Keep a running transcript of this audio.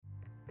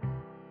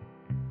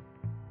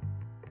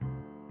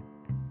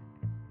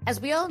As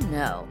we all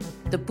know,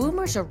 the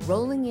boomers are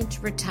rolling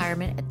into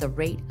retirement at the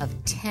rate of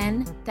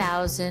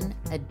 10,000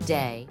 a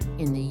day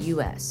in the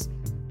U.S.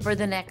 for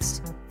the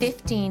next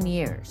 15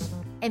 years.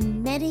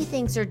 And many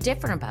things are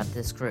different about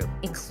this group,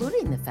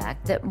 including the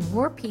fact that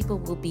more people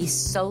will be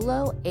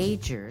solo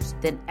agers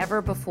than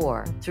ever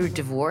before through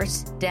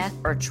divorce, death,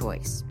 or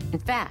choice. In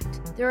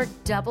fact, there are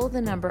double the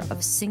number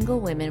of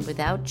single women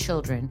without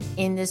children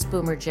in this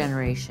boomer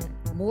generation,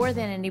 more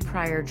than any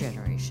prior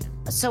generation.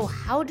 So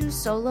how do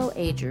solo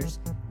agers,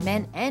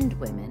 men and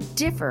women,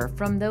 differ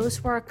from those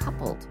who are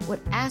coupled?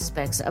 What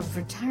aspects of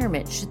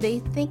retirement should they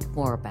think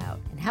more about?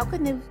 And how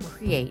can they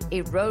create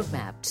a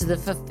roadmap to the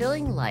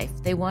fulfilling life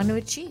they want to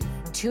achieve?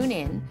 Tune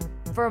in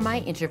for my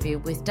interview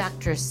with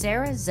Dr.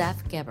 Sarah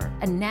Zeff-Geber,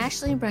 a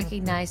nationally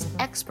recognized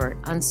expert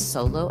on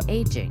solo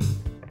aging.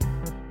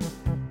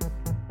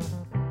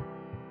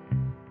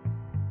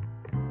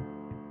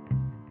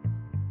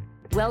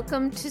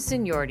 Welcome to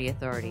Seniority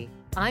Authority.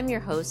 I'm your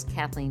host,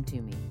 Kathleen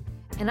Toomey,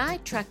 and I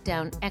track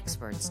down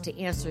experts to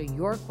answer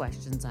your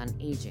questions on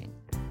aging.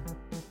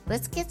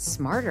 Let's get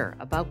smarter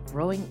about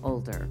growing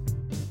older.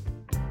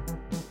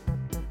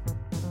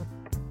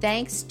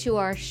 Thanks to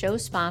our show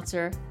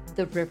sponsor,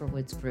 the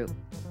Riverwoods Group,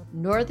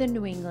 Northern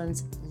New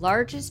England's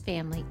largest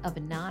family of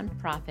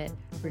nonprofit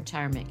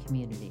retirement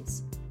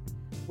communities,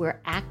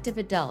 where active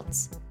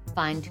adults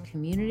find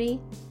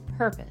community,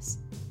 purpose,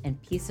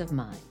 and peace of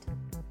mind.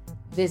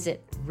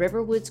 Visit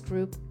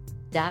riverwoodsgroup.org.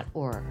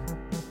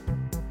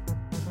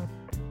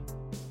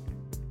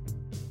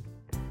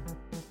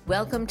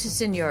 Welcome to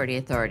Seniority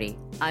Authority.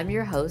 I'm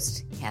your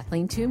host,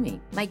 Kathleen Toomey.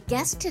 My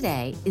guest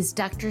today is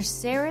Dr.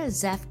 Sarah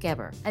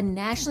Zeff-Geber, a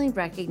nationally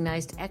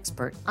recognized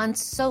expert on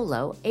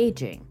solo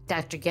aging.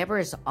 Dr. Geber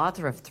is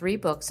author of 3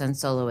 books on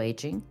solo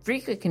aging,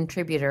 frequent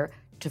contributor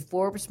to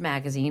Forbes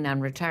magazine on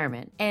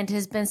retirement, and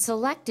has been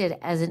selected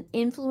as an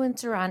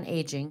influencer on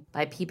aging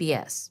by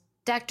PBS.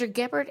 Dr.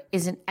 Geber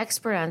is an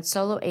expert on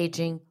solo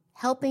aging,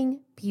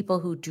 helping people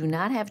who do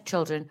not have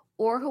children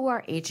or who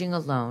are aging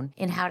alone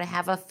in how to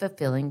have a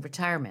fulfilling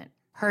retirement.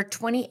 Her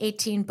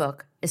 2018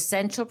 book,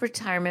 Essential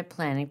Retirement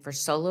Planning for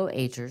Solo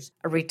Agers,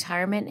 a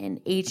retirement and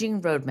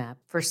aging roadmap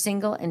for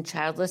single and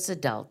childless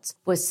adults,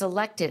 was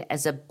selected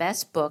as a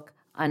best book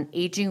on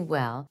aging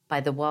well by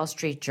the Wall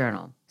Street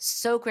Journal.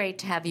 So great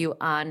to have you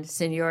on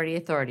Seniority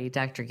Authority,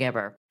 Dr.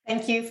 Geber.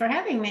 Thank you for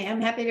having me.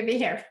 I'm happy to be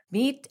here.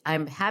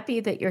 I'm happy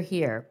that you're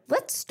here.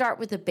 Let's start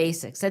with the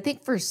basics. I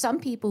think for some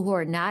people who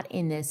are not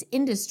in this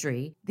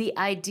industry, the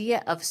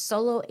idea of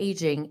solo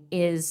aging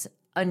is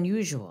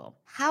unusual.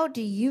 How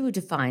do you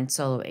define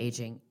solo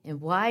aging,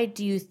 and why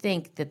do you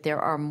think that there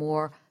are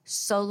more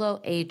solo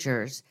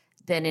agers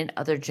than in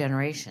other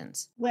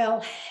generations?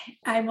 Well,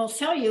 I will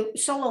tell you,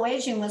 solo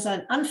aging was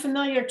an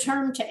unfamiliar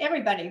term to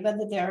everybody,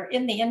 whether they're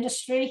in the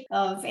industry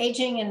of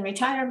aging and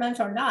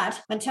retirement or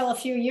not, until a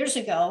few years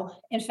ago.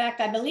 In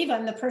fact, I believe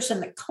I'm the person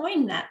that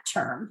coined that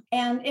term.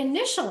 And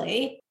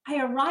initially,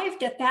 I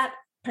arrived at that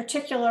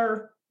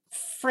particular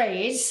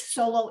phrase,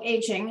 solo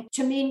aging,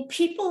 to mean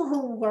people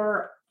who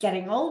were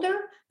getting older,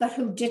 but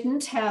who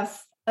didn't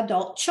have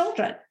adult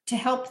children to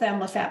help them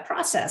with that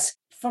process.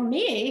 For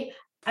me,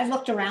 I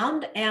looked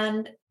around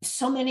and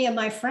so many of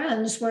my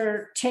friends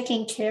were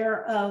taking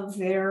care of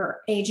their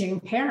aging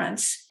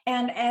parents.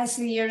 And as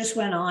the years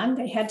went on,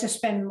 they had to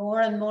spend more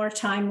and more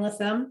time with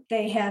them.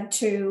 They had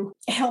to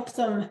help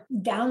them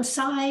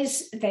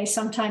downsize. They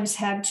sometimes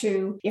had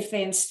to, if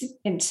they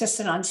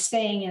insisted on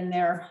staying in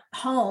their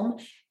home,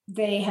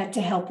 they had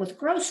to help with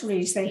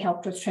groceries. They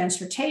helped with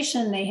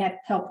transportation. They had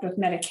helped with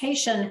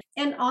medication.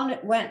 And on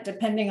it went,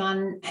 depending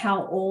on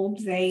how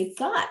old they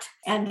got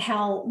and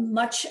how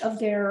much of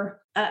their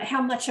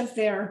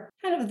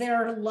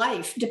their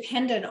life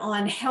depended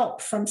on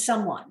help from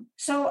someone.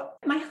 So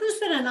my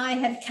husband and I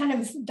had kind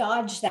of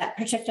dodged that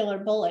particular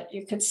bullet,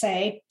 you could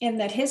say, in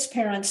that his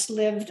parents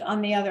lived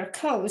on the other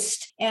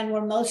coast and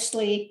were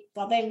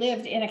they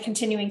lived in a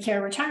continuing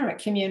care retirement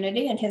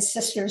community and his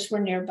sisters were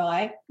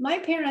nearby. My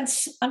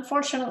parents,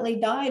 unfortunately,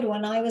 died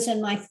when I was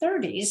in my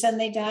 30s and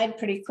they died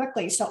pretty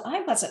quickly. So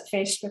I wasn't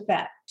faced with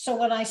that. So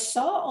when I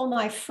saw all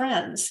my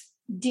friends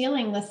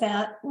dealing with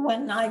that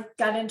when I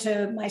got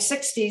into my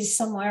 60s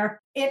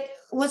somewhere, it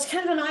was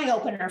kind of an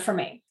eye-opener for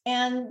me.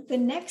 And the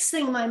next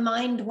thing my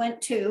mind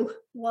went to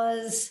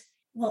was,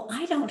 well,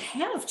 I don't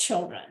have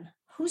children.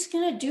 Who's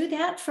going to do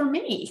that for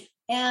me?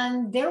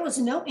 And there was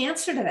no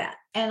answer to that.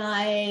 And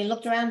I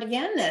looked around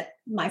again at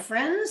my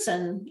friends,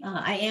 and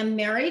I am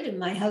married, and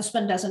my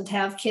husband doesn't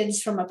have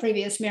kids from a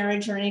previous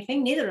marriage or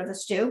anything. Neither of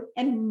us do.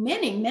 And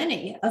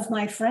many of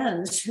my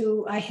friends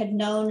who I had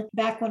known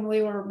back when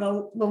we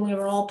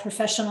were all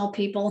professional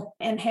people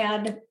and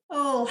had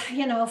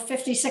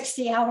 50,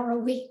 60-hour a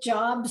week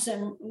jobs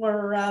and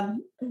were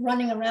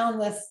running around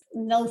with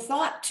no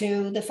thought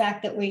to the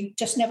fact that we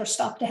just never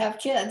stopped to have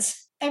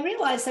kids. I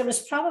realized there was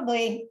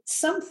probably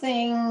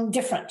something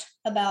different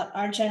about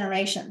our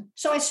generation.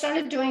 So I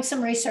started doing some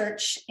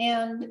research, and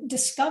and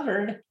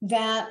discovered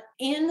that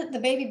in the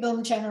baby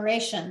boom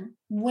generation,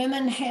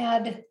 women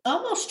had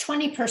almost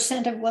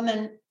 20% of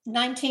women,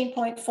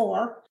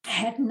 19.4,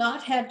 had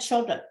not had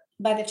children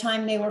by the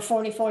time they were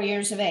 44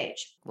 years of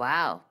age.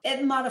 Wow.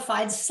 It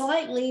modified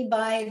slightly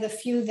by the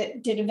few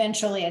that did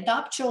eventually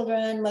adopt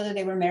children, whether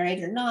they were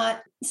married or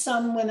not.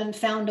 Some women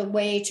found a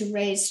way to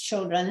raise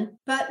children.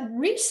 But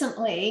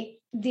recently,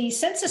 the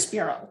Census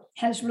Bureau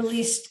has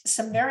released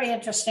some very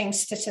interesting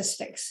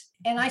statistics.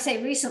 And I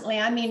say recently,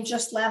 I mean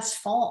just last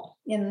fall.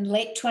 In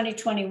late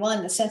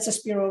 2021, the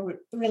Census Bureau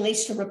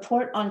released a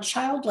report on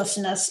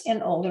childlessness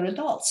in older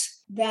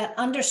adults that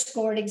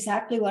underscored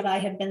exactly what I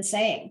had been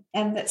saying,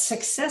 and that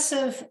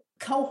successive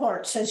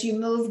cohorts, as you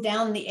move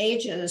down the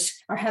ages,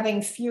 are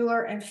having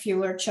fewer and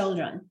fewer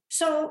children.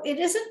 So it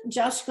isn't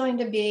just going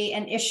to be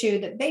an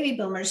issue that baby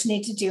boomers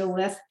need to deal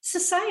with.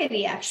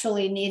 Society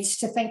actually needs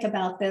to think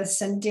about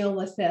this and deal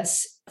with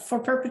this for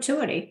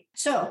perpetuity.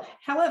 So,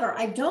 however,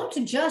 I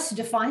don't just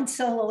define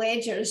solo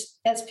agers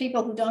as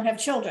people who don't have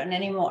children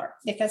anymore,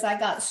 because I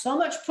got so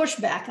much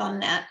pushback on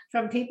that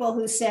from people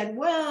who said,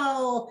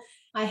 well,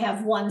 I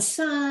have one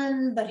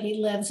son, but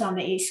he lives on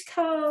the East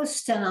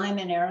Coast and I'm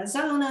in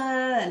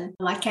Arizona and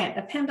I can't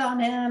depend on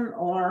him.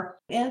 Or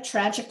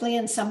tragically,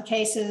 in some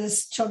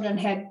cases, children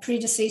had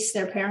predeceased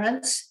their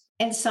parents.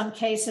 In some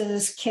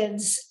cases,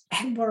 kids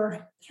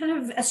were kind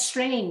of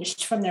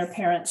estranged from their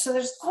parents. So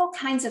there's all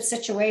kinds of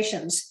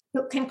situations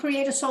that can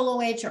create a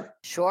solo ager.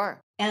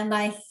 Sure. And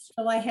I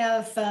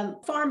have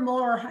far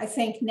more, I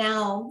think,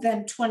 now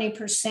than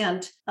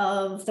 20%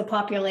 of the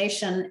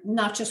population,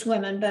 not just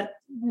women, but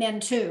men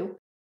too.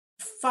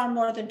 Far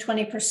more than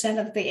 20%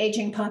 of the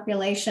aging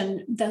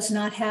population does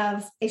not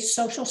have a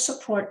social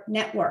support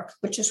network,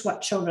 which is what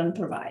children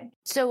provide.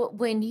 So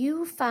when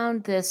you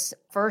found this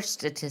first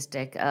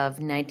statistic of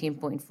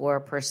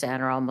 19.4%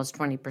 or almost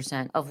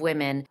 20% of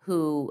women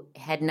who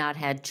had not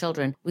had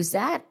children, was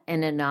that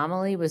an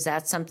anomaly? Was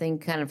that something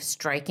kind of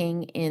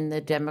striking in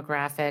the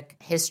demographic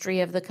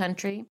history of the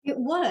country? It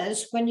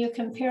was, when you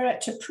compare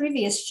it to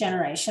previous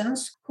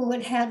generations who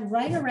had had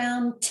right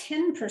around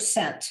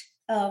 10%.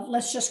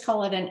 Let's just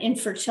call it an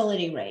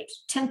infertility rate.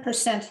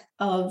 10%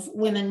 of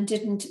women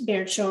didn't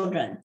bear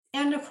children.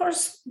 And of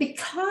course,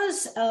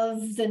 because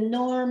of the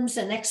norms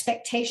and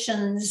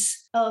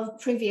expectations of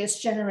previous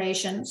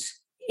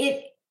generations,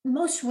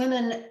 most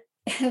women,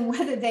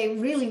 whether they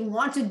really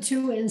wanted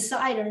to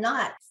inside or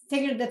not,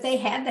 figured that they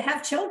had to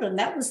have children.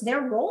 That was their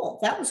role.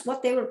 That was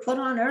what they were put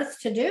on earth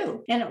to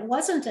do. And it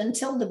wasn't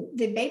until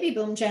the baby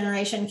boom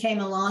generation came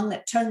along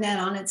that turned that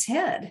on its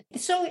head.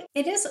 So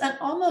it is an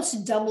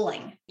almost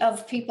doubling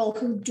of people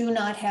who do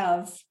not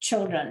have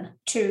children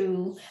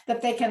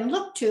that they can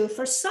look to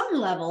for some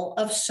level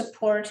of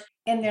support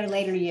in their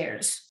later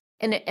years.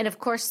 And of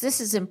course, this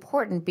is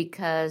important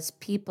because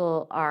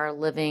people are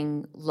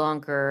living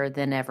longer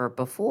than ever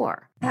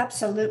before.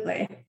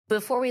 Absolutely.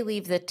 Before we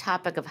leave the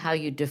topic of how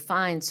you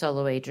define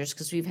solo agers,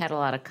 because we've had a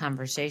lot of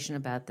conversation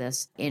about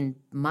this in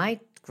my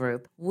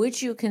group,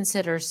 would you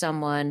consider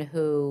someone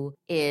who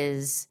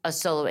is a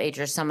solo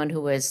ager someone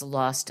who has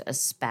lost a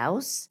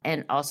spouse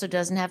and also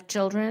doesn't have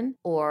children,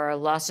 or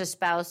lost a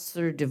spouse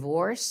through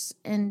divorce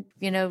and,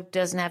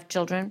 doesn't have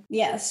children?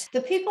 Yes.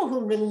 The people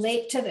who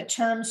relate to the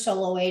term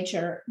solo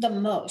ager the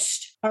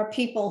most are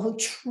people who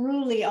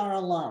truly are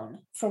alone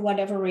for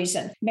whatever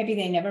reason. Maybe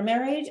they never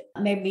married,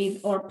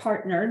 or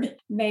partnered.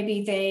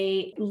 Maybe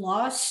they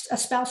lost a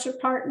spouse or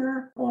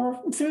partner,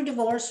 or through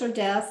divorce or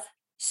death.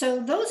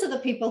 So those are the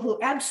people who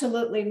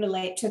absolutely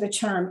relate to the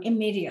term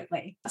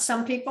immediately.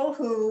 Some people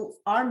who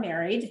are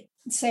married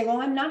say,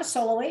 well, I'm not a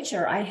solo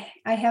ager. I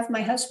have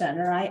my husband,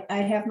 or I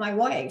have my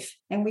wife,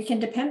 and we can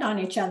depend on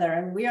each other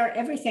and we are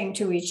everything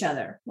to each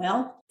other.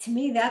 Well, to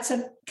me, that's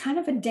a kind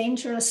of a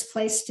dangerous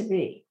place to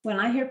be. When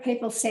I hear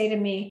people say to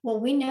me, well,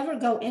 we never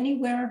go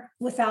anywhere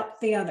without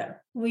the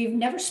other. We've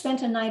never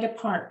spent a night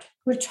apart.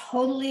 We're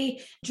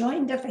totally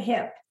joined at the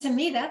hip. To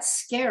me, that's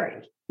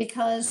scary.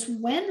 Because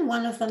when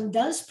one of them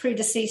does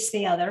predecease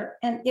the other,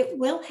 and it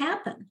will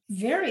happen,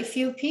 very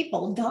few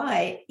people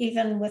die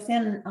even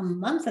within a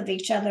month of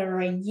each other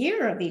or a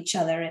year of each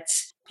other.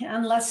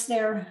 Unless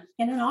they're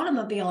in an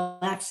automobile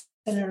accident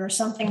or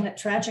something that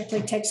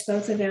tragically takes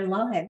both of their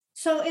lives.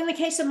 So in the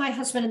case of my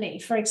husband and me,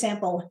 for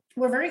example,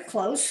 we're very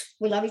close.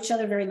 We love each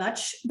other very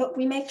much, but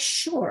we make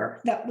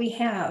sure that we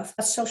have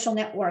a social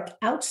network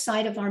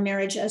outside of our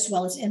marriage as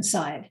well as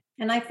inside.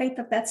 And I think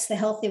that that's the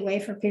healthy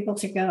way for people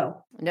to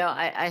go. No,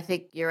 I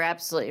think you're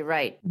absolutely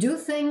right. Do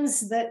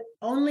things that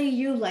only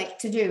you like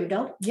to do.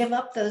 Don't give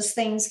up those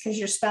things because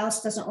your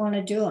spouse doesn't want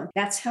to do them.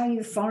 That's how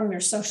you form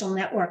your social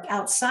network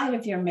outside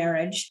of your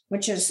marriage,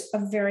 which is a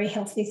very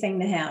healthy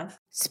thing to have.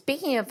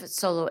 Speaking of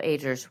solo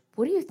agers,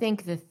 what do you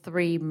think the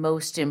three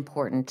most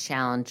important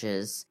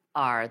challenges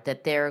are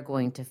that they're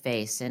going to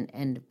face,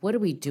 and what do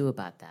we do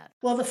about that?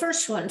 Well, the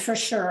first one for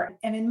sure,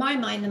 and in my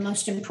mind, the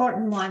most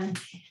important one,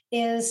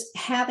 is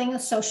having a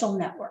social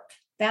network.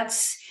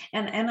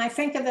 And I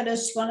think of it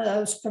as one of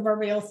those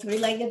proverbial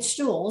three-legged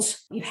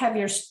stools. You have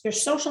your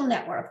social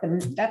network,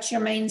 and that's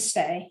your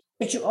mainstay.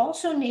 but you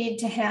also need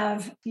to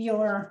have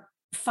your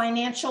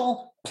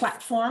financial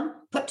platform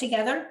put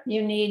together.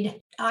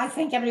 I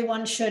think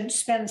everyone should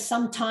spend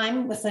some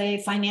time with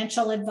a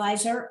financial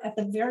advisor, at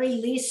the very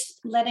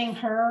least, letting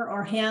her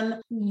or him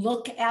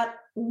look at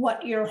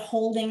what your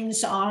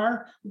holdings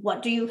are.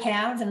 What do you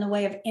have in the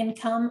way of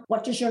income?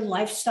 What does your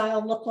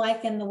lifestyle look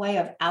like in the way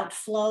of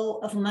outflow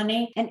of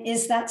money? And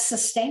is that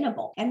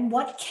sustainable? And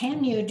what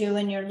can you do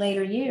in your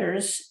later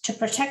years to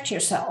protect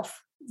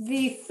yourself?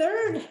 The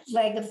third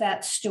leg of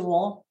that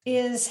stool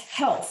is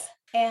health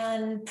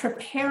and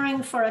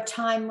preparing for a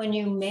time when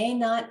you may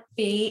not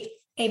be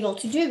able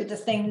to do the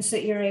things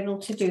that you're able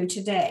to do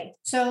today.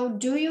 So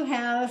do you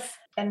have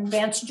an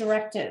advance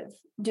directive?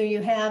 Do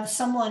you have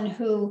someone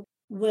who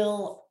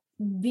will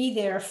be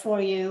there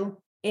for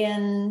you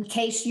in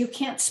case you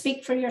can't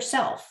speak for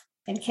yourself,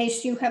 in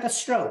case you have a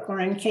stroke, or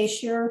in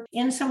case you're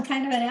in some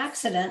kind of an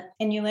accident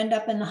and you end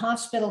up in the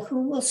hospital?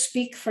 Who will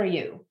speak for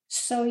you?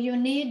 So you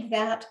need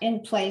that in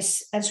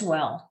place as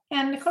well.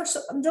 And of course,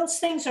 those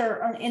things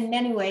are in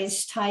many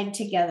ways tied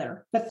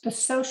together, but the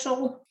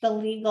social, the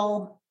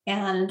legal,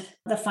 and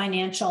the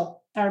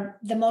financial are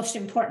the most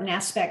important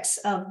aspects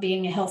of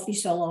being a healthy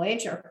solo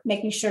ager,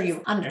 making sure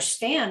you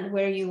understand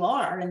where you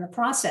are in the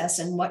process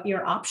and what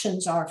your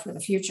options are for the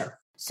future.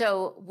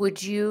 So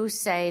would you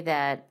say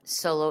that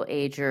solo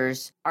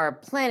agers are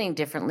planning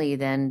differently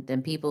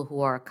than people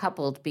who are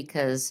coupled,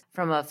 because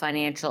from a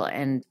financial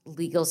and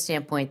legal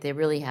standpoint, they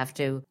really have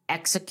to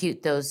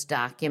execute those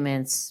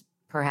documents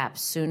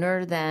perhaps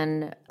sooner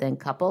than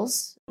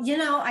couples?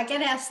 I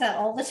get asked that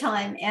all the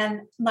time.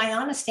 And my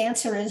honest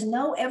answer is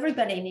no,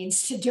 everybody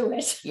needs to do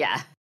it.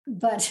 Yeah.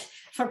 But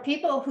for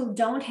people who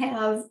don't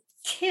have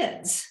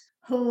kids,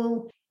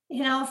 who,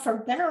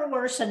 for better or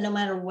worse, and no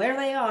matter where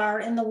they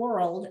are in the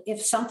world,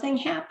 if something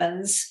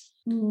happens,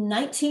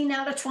 19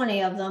 out of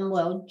 20 of them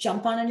will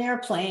jump on an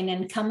airplane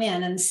and come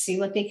in and see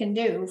what they can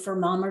do for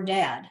mom or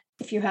dad.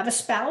 If you have a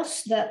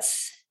spouse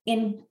that's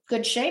in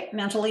good shape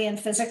mentally and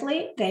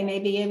physically, they may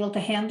be able to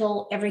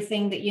handle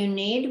everything that you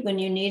need when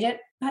you need it.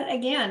 But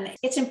again,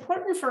 it's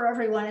important for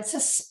everyone. It's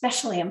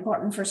especially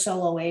important for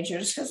solo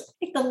agers, because I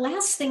think the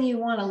last thing you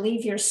want to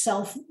leave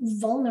yourself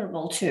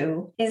vulnerable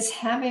to is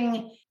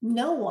having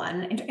no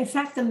one. In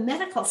fact, the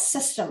medical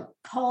system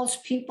calls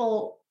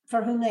people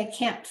for whom they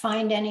can't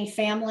find any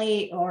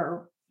family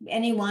or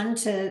anyone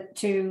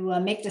to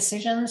make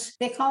decisions,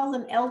 they call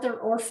them elder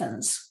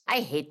orphans.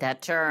 I hate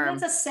that term.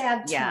 That's a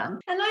sad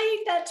term. And I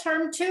hate that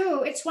term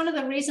too. It's one of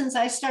the reasons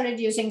I started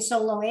using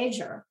solo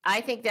ager.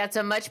 I think that's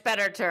a much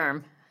better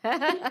term.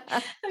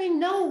 I mean,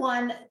 no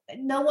one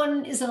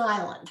is an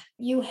island.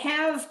 You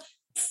have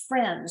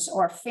friends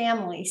or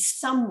family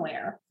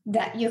somewhere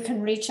that you can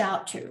reach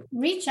out to.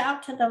 Reach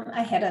out to them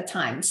ahead of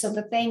time so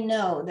that they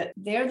know that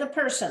they're the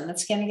person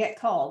that's going to get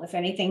called if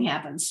anything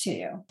happens to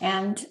you.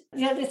 And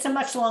it's a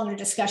much longer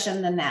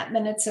discussion than that.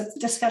 And it's a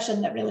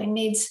discussion that really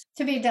needs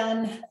to be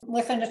done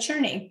with an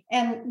attorney.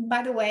 And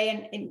by the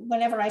way, and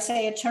whenever I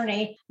say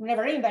attorney,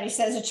 whenever anybody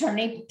says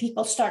attorney,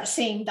 people start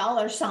seeing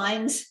dollar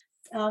signs.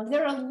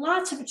 There are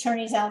lots of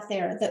attorneys out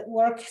there that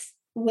work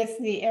with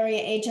the area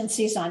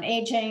agencies on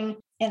aging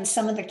and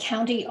some of the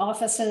county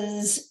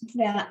offices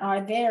that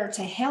are there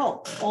to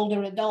help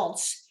older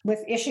adults with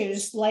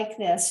issues like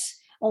this.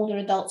 Older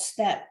adults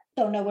that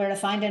don't know where to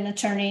find an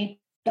attorney,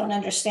 don't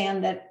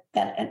understand that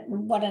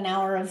what an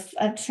hour of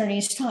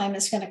attorney's time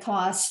is going to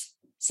cost.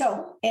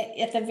 So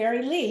at the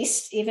very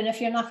least, even if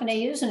you're not going to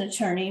use an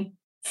attorney,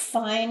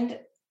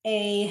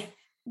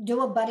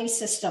 do a buddy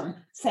system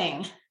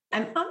thing.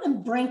 I'm on the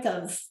brink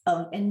of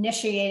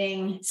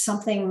initiating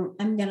something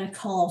I'm going to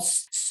call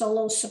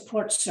solo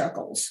support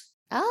circles.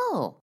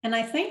 Oh. And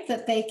I think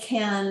that they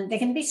can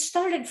be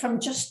started from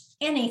just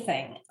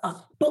anything, a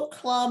book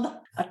club,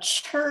 a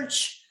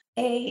church,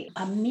 a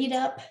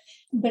meetup,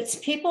 but it's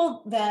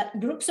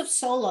groups of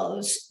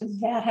solos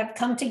that have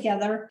come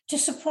together to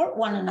support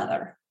one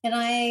another. And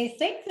I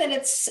think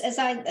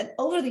that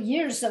over the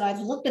years that I've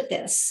looked at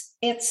this,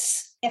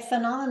 it's a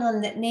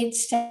phenomenon that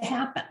needs to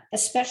happen,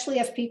 especially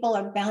if people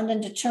are bound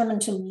and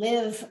determined to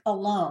live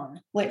alone,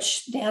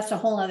 which that's a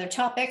whole other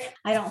topic.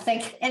 I don't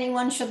think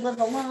anyone should live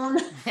alone.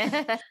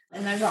 And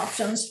there's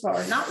options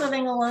for not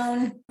living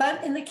alone.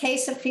 But in the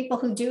case of people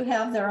who do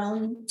have their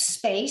own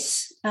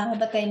space,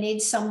 but they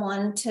need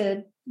someone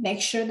to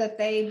make sure that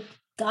they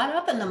got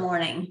up in the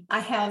morning. I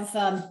have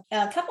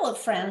a couple of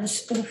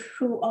friends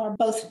who are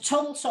both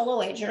total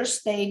solo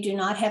agers. They do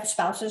not have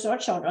spouses or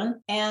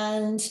children.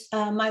 And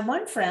my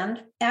one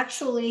friend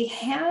actually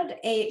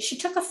she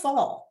took a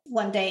fall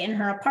one day in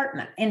her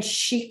apartment and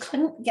she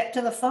couldn't get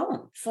to the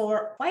phone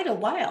for quite a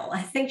while.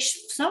 I think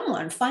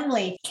someone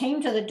finally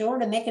came to the door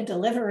to make a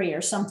delivery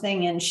or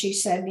something. And she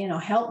said,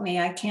 help me.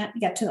 I can't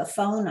get to the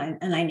phone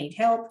and I need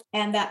help.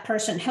 And that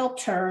person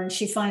helped her and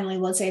she finally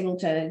was able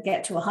to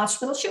get to a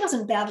hospital. She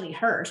wasn't badly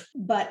hurt,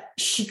 but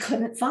she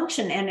couldn't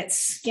function and it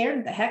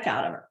scared the heck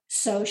out of her.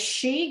 So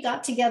she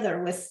got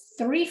together with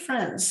 3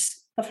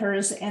 friends of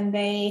hers and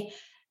they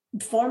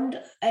formed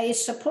a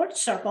support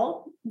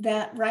circle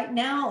that right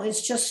now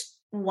is just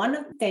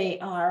They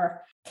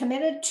are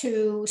committed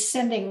to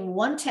sending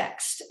one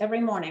text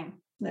every morning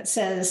that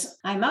says,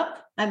 I'm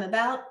up, I'm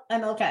about,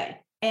 I'm okay.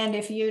 And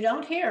if they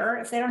don't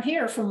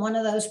hear from one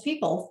of those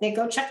people, they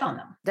go check on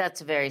them.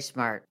 That's very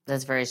smart.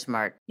 That's very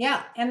smart.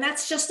 Yeah. And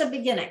that's just a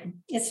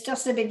beginning. It's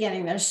just a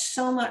beginning. There's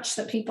so much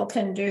that people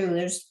can do.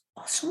 There's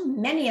so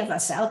many of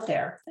us out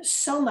there. There's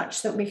so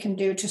much that we can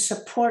do to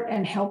support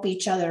and help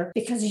each other,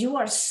 because you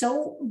are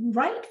so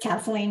right,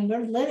 Kathleen.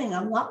 We're living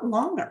a lot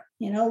longer.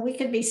 We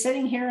could be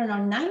sitting here in our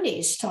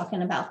 90s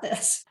talking about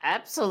this.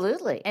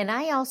 Absolutely. And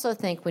I also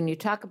think when you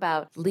talk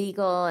about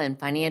legal and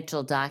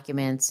financial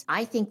documents,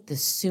 I think the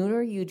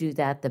sooner you do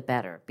that, the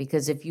better.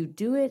 Because if you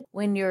do it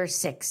when you're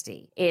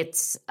 60,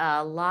 it's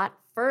a lot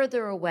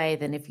further away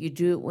than if you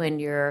do it when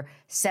you're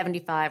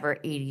 75 or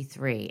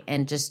 83.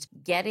 And just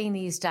getting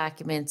these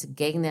documents,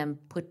 getting them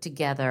put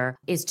together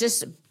is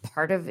just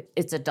part of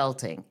it's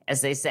adulting,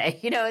 as they say.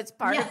 It's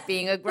part of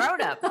being a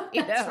grown-up.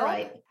 That's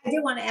right. I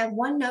do want to add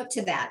one note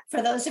to that.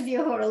 For those of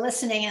you who are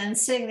listening and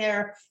sitting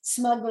there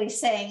smugly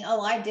saying, oh,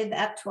 I did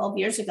that 12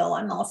 years ago,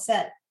 I'm all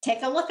set.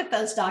 Take a look at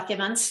those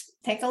documents.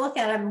 Take a look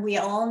at them. We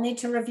all need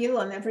to review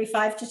them every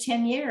 5 to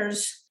 10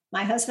 years.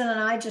 My husband and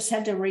I just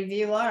had to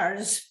review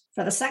ours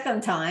for the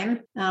second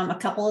time. A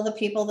couple of the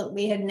people that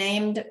we had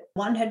named,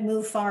 one had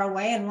moved far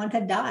away and one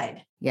had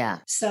died. Yeah.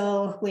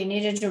 So we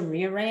needed to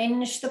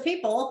rearrange the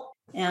people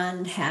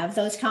and have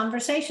those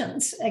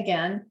conversations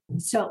again.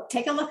 So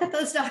take a look at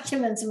those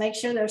documents and make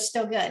sure they're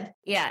still good.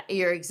 Yeah,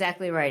 you're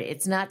exactly right.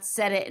 It's not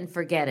set it and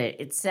forget it.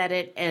 It's set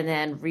it and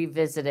then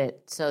revisit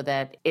it so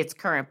that it's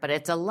current. But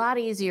it's a lot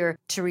easier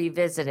to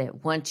revisit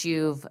it once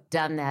you've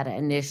done had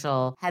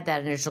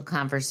that initial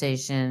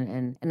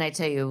conversation. And I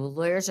tell you,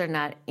 lawyers are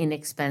not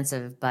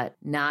inexpensive, but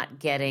not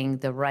getting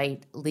the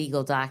right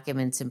legal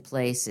documents in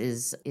place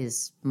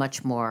is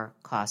much more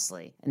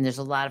costly. And there's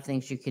a lot of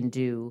things you can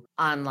do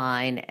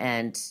online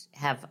and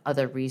have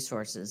other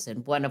resources,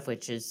 and one of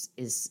which is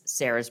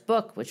Sarah's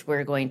book, which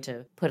we're going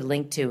to put a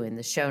link to in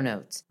the show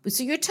notes.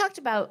 So you talked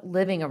about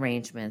living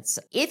arrangements.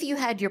 If you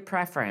had your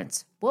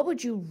preference, what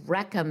would you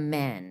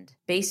recommend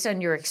based on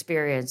your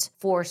experience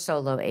for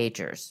solo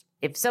agers?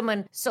 If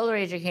someone solo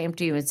ager came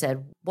to you and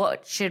said,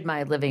 what should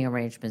my living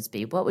arrangements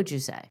be? What would you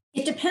say?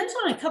 It depends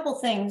on a couple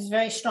things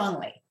very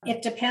strongly.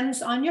 It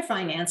depends on your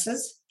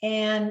finances,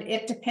 and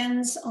it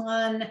depends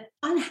on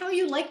how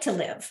you like to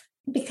live,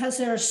 because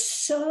there's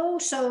so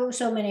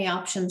many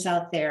options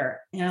out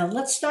there.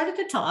 Let's start at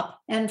the top.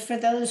 And for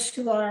those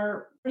who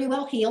are pretty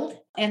well healed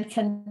and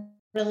can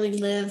really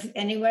live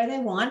anywhere they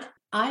want,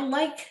 I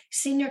like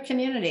senior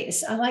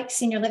communities. I like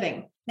senior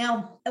living.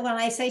 Now, when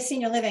I say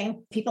senior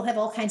living, people have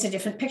all kinds of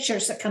different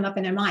pictures that come up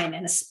in their mind,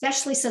 and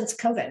especially since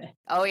COVID.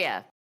 Oh,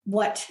 yeah.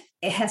 What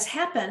has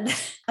happened,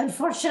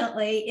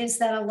 unfortunately, is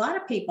that a lot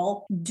of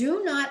people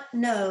do not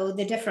know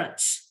the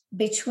difference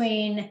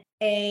between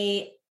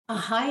a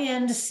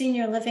high-end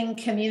senior living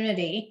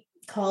community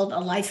called a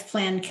life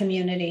plan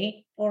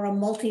community or a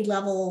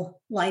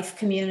multi-level life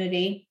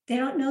community. They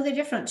don't know the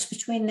difference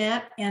between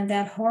that and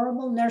that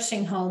horrible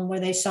nursing home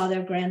where they saw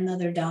their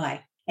grandmother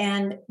die.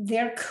 And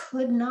there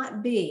could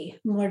not be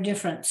more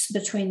difference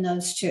between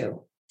those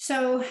two.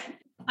 So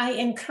I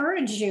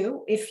encourage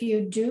you, if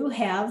you do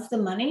have the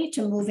money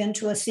to move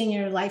into a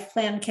senior life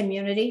plan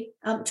community,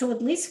 to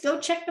at least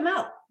go check them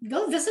out.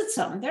 Go visit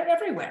some. They're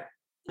everywhere.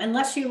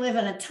 Unless you live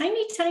in a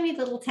tiny, tiny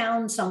little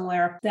town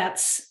somewhere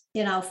that's,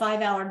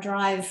 5-hour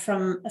drive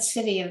from a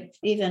city of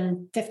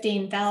even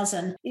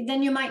 15,000,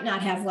 then you might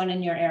not have one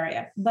in your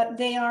area. But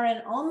they are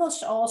in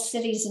almost all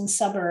cities and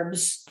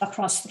suburbs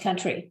across the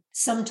country,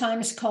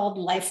 sometimes called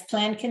life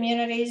plan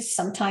communities,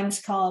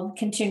 sometimes called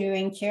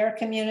continuing care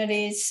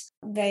communities.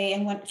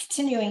 And what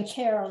continuing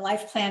care or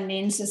life plan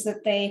means is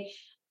that they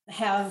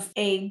have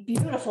a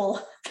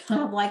beautiful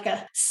kind of like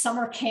a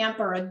summer camp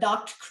or a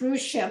docked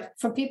cruise ship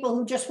for people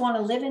who just want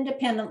to live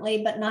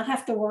independently but not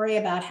have to worry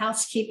about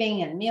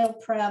housekeeping and meal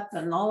prep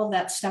and all of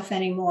that stuff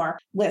anymore,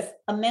 with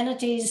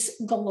amenities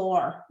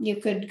galore. You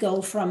could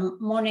go from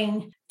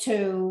morning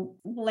to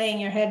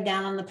laying your head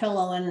down on the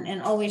pillow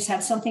and always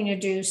have something to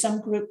do, some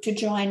group to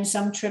join,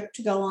 some trip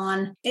to go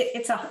on.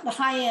 It's a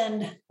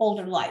high-end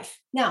older life.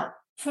 Now,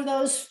 for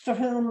those for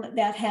whom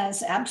that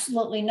has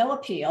absolutely no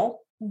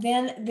appeal,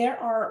 then there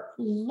are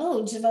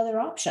loads of other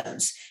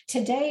options.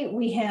 Today,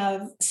 we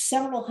have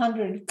several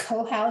hundred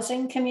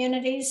co-housing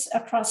communities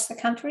across the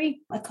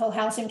country. A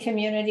co-housing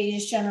community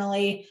is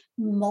generally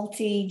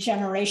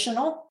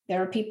multi-generational.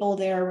 There are people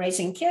there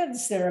raising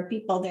kids. There are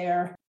people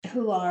there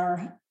who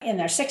are in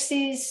their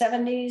 60s,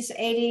 70s,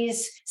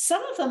 80s.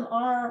 Some of them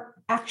are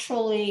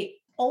actually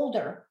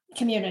older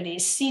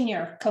communities,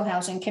 senior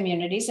co-housing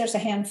communities. There's a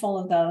handful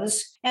of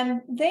those, and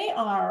they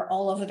are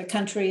all over the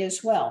country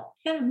as well,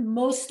 kind of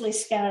mostly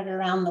scattered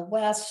around the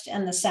West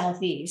and the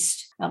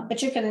Southeast.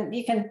 But you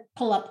can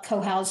pull up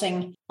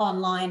co-housing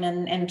online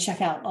and check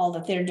out all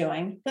that they're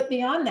doing. But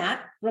beyond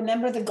that,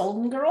 remember the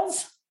Golden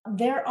Girls?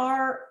 There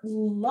are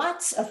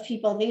lots of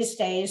people these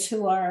days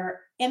who are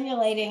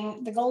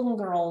emulating the Golden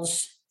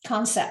Girls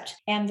concept.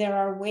 And there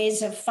are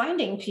ways of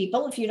finding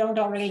people, if you don't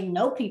already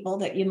know people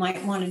that you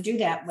might want to do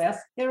that with,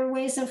 there are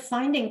ways of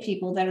finding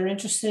people that are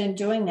interested in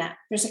doing that.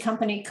 There's a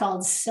company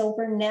called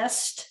Silver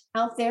Nest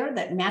out there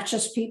that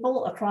matches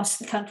people across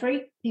the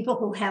country, people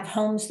who have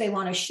homes they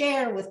want to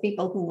share with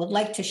people who would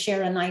like to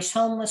share a nice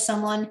home with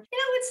someone.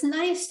 It's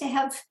nice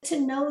to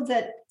know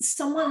that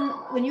someone,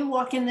 when you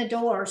walk in the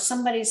door,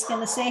 somebody's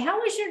going to say, how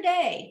was your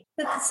day?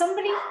 That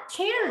somebody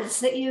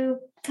cares that you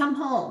come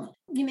home.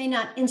 You may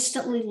not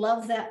instantly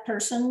love that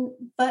person,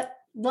 but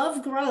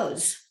love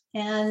grows.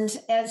 And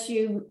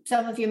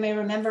some of you may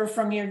remember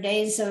from your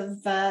days of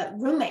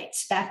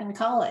roommates back in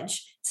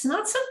college, it's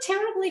not so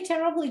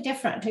terribly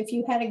different. If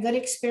you had a good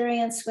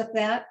experience with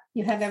that,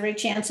 you have every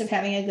chance of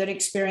having a good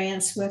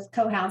experience with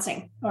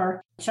co-housing.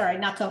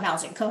 Not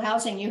co-housing.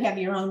 Co-housing, you have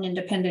your own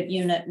independent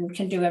unit and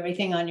can do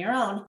everything on your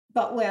own.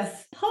 But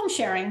with home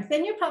sharing,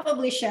 then you're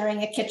probably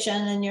sharing a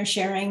kitchen and you're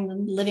sharing the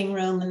living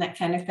room and that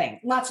kind of thing.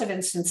 Lots of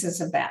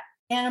instances of that.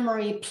 Anna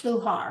Marie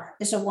Pluhar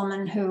is a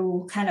woman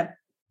who kind of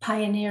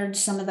pioneered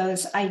some of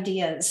those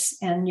ideas,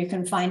 and you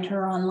can find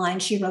her online.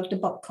 She wrote a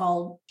book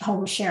called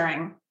Home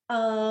Sharing.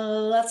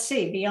 Let's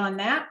see, beyond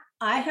that,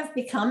 I have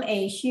become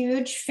a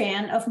huge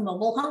fan of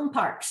mobile home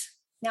parks.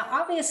 Now,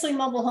 obviously,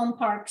 mobile home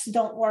parks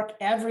don't work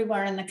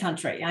everywhere in the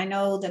country. I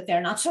know that they're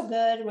not so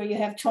good where you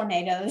have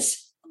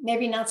tornadoes,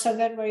 maybe not so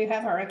good where you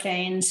have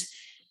hurricanes.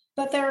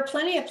 But there are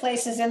plenty of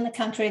places in the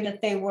country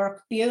that they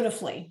work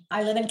beautifully.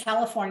 I live in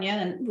California,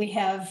 and we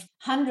have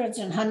hundreds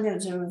and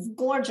hundreds of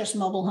gorgeous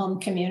mobile home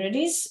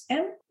communities,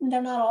 and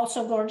they're not all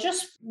so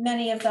gorgeous.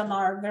 Many of them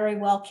are very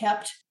well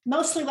kept.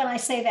 Mostly when I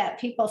say that,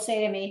 people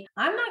say to me,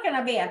 I'm not going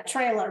to be a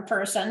trailer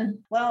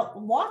person. Well,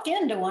 walk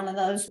into one of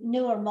those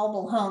newer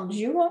mobile homes.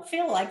 You won't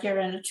feel like you're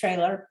in a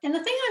trailer. And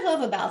the thing I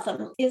love about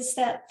them is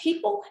that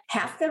people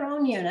have their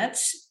own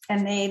units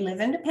and they live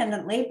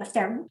independently, but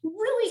they're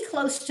really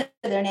close to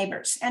their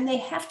neighbors, and they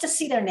have to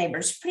see their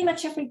neighbors pretty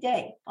much every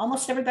day.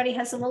 Almost everybody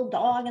has a little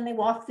dog, and they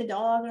walk the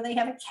dog, or they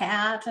have a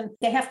cat, and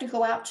they have to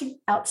go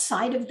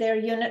outside of their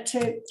unit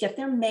to get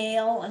their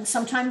mail and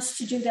sometimes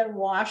to do their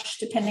wash,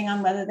 depending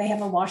on whether they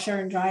have a washer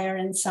and dryer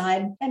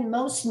inside. And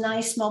most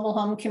nice mobile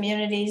home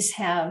communities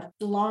have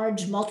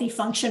large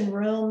multifunction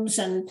rooms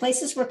and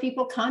places where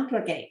people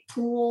congregate,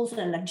 pools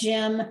and a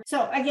gym.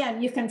 So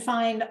again, you can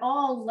find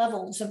all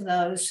levels of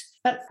those.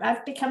 But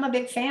I've become a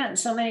big fan.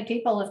 So many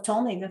people have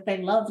told me that they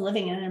love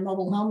living in a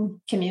mobile home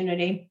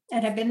community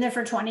and have been there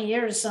for 20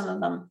 years, some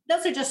of them.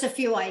 Those are just a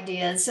few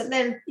ideas.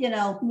 They're,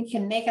 you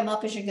can make them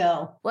up as you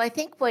go. Well, I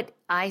think what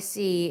I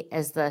see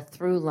as the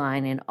through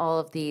line in all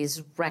of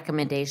these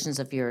recommendations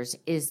of yours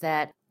is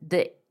that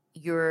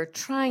you're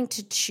trying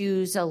to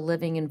choose a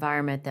living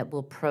environment that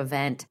will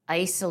prevent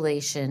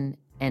isolation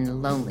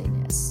and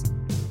loneliness.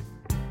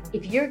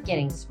 If you're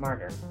getting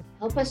smarter,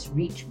 help us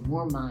reach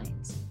more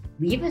minds.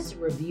 Leave us a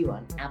review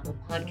on Apple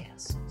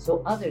Podcasts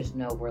so others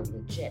know we're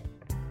legit.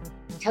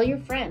 Tell your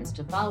friends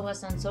to follow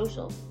us on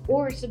social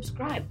or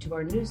subscribe to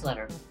our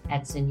newsletter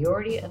at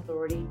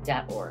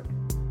seniorityauthority.org.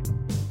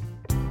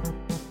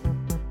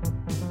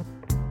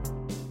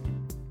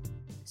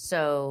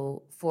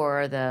 So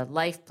for the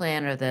Life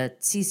Plan or the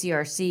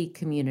CCRC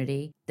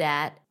community,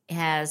 that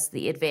has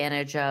the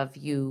advantage of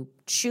you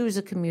choose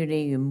a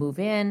community, you move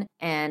in,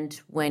 and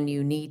when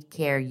you need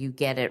care, you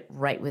get it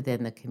right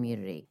within the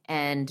community.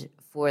 And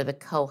for the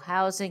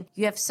co-housing,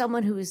 you have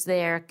someone who is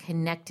there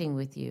connecting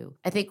with you.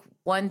 I think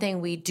one thing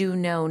we do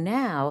know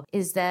now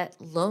is that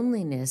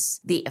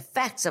loneliness, the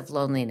effects of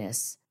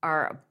loneliness,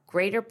 are a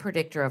greater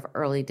predictor of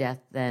early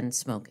death than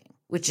smoking,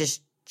 which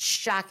is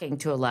shocking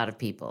to a lot of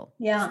people.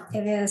 Yeah,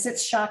 it is.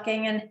 It's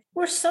shocking. And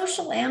we're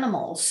social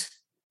animals.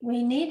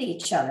 We need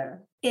each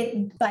other.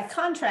 By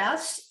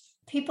contrast,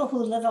 people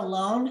who live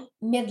alone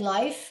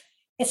midlife,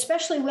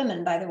 especially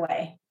women, by the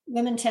way,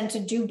 women tend to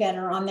do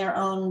better on their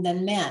own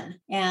than men.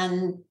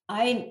 And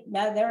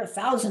there are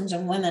thousands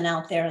of women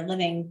out there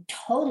living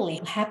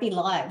totally happy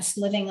lives,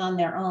 living on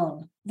their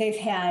own. They've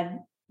had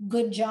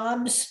good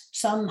jobs,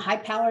 some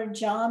high-powered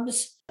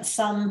jobs,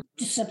 some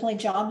just simply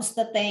jobs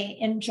that they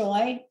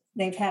enjoy.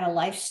 They've had a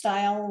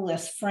lifestyle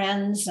with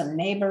friends and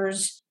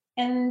neighbors.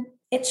 And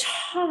it's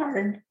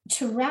hard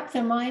to wrap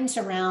their minds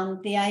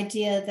around the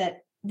idea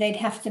that they'd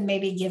have to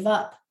maybe give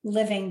up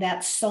living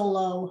that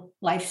solo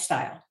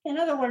lifestyle. In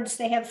other words,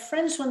 they have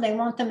friends when they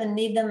want them and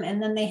need them,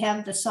 and then they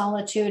have the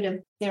solitude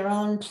of their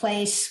own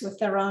place with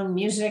their own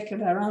music or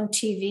their own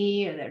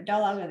TV or their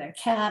dog or their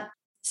cat.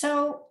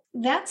 So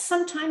that's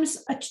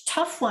sometimes a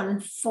tough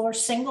one for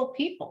single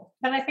people,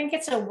 but I think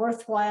it's a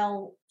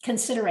worthwhile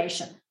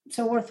consideration. It's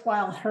a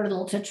worthwhile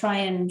hurdle to try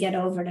and get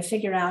over, to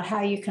figure out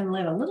how you can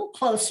live a little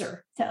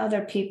closer to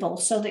other people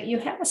so that you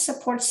have a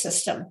support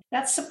system.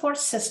 That support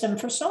system,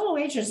 for solo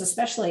agers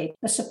especially,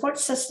 the support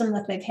system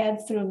that they've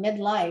had through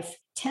midlife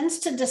tends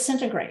to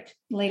disintegrate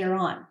later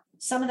on.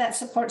 Some of that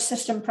support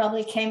system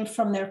probably came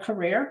from their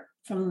career,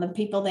 from the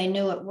people they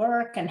knew at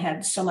work and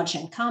had so much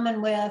in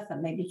common with,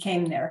 and they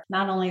became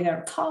not only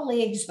their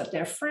colleagues, but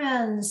their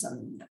friends,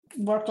 and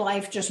work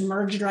life just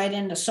merged right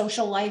into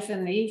social life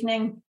in the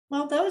evening.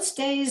 Well, those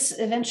days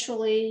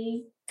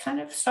eventually kind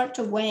of start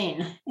to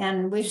wane,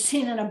 and we've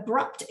seen an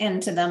abrupt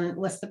end to them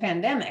with the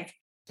pandemic.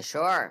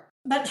 Sure.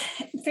 But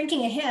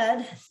thinking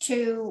ahead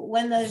to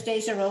when those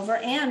days are over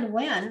and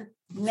when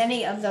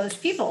many of those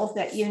people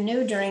that you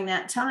knew during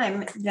that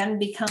time then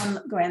become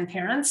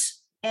grandparents.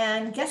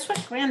 And guess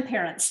what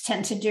grandparents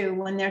tend to do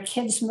when their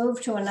kids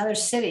move to another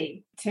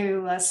city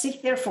to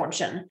seek their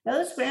fortune?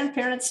 Those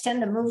grandparents tend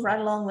to move right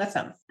along with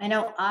them. I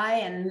know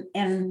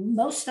and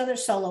most other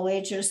solo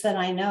agers that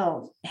I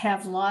know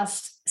have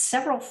lost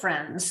several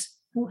friends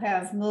who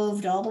have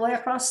moved all the way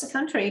across the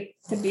country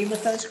to be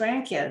with those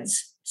grandkids.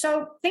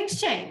 So things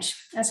change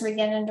as we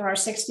get into our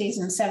 60s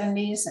and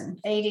 70s and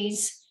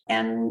 80s.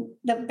 And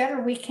the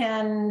better we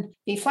can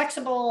be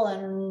flexible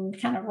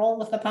and kind of roll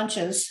with the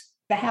punches,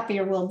 the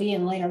happier we'll be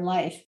in later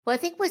life. Well, I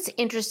think what's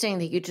interesting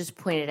that you just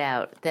pointed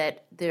out,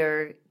 that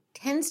there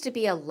tends to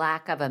be a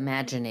lack of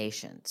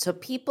imagination. So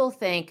people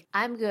think,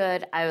 I'm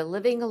good, I'm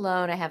living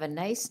alone, I have a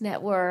nice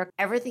network,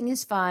 everything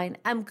is fine,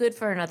 I'm good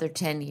for another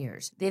 10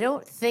 years. They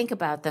don't think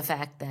about the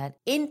fact that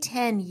in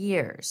 10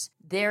 years,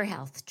 their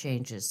health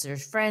changes, their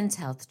friends'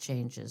 health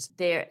changes,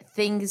 their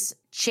things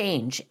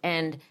change.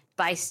 And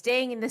by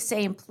staying in the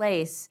same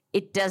place,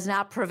 it does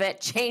not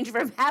prevent change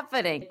from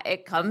happening.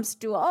 It comes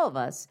to all of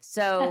us.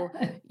 So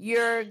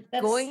you're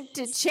going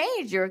to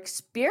change. Your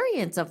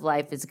experience of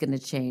life is going to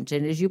change.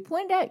 And as you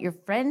point out, your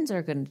friends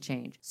are going to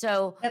change.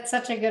 So that's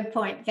such a good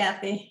point,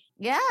 Kathy.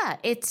 Yeah,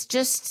 it's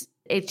just,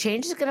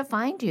 change is going to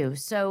find you.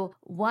 So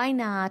why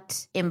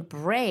not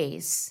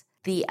embrace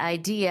the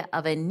idea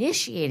of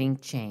initiating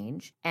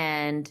change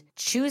and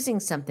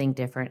choosing something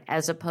different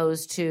as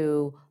opposed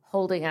to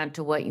holding on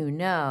to what you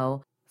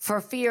know for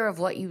fear of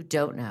what you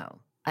don't know.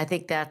 I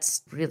think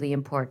that's really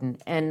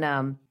important.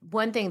 And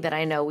one thing that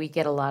I know we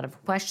get a lot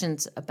of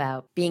questions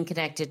about being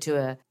connected to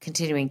a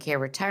continuing care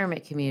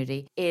retirement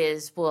community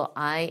is, well,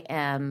 I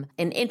am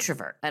an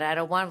introvert and I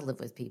don't want to live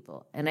with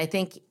people. And I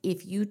think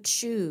if you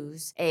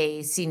choose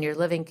a senior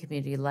living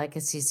community like a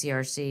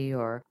CCRC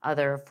or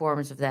other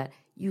forms of that,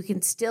 you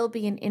can still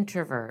be an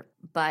introvert,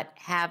 but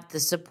have the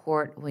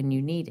support when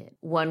you need it.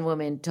 One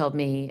woman told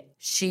me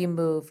she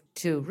moved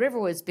to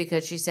Riverwoods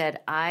because she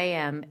said, I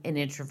am an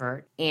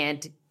introvert,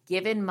 and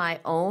given my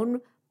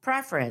own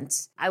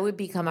preference, I would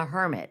become a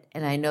hermit.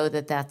 And I know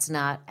that that's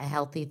not a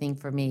healthy thing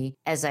for me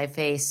as I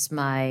face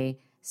my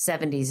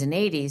 70s and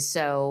 80s.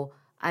 So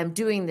I'm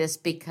doing this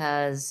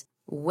because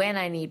when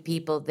I need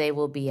people, they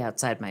will be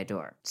outside my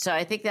door. So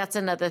I think that's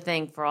another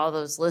thing for all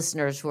those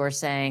listeners who are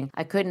saying,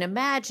 I couldn't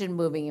imagine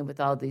moving in with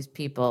all these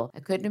people. I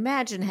couldn't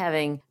imagine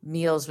having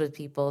meals with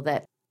people,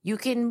 that you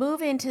can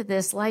move into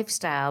this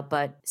lifestyle,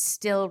 but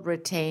still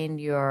retain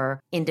your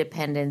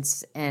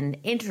independence and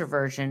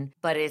introversion,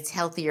 but it's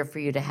healthier for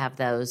you to have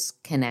those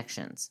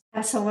connections.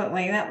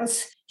 Absolutely.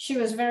 She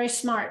was very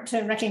smart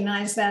to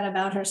recognize that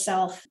about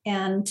herself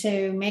and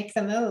to make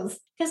the move.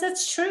 Because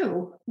that's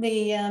true.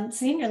 The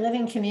senior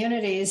living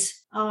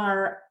communities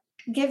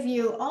give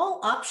you all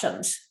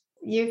options.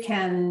 You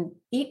can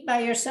eat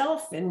by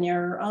yourself in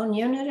your own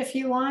unit if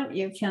you want.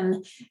 You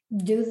can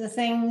do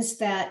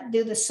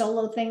the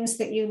solo things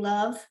that you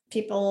love.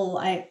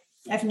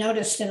 I've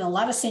noticed in a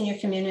lot of senior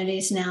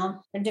communities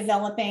now, they're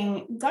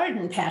developing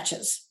garden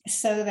patches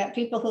so that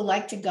people who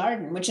like to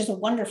garden, which is a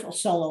wonderful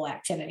solo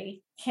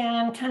activity,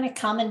 can kind of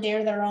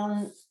commandeer their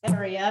own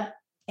area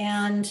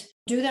and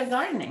do their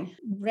gardening,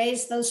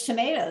 raise those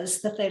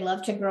tomatoes that they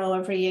love to grow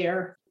every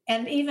year,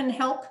 and even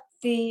help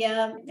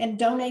and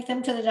donate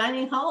them to the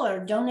dining hall or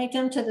donate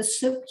them to the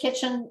soup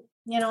kitchen,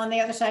 on the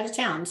other side of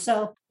town.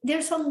 So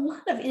there's a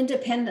lot of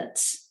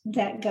independence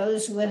that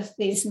goes with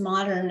these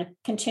modern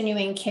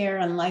continuing care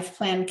and life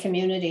plan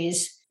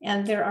communities.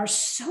 And there are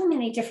so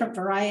many different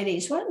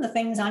varieties. One of the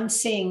things I'm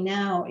seeing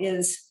now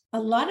is a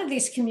lot of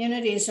these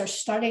communities are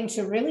starting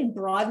to really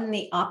broaden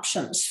the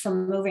options for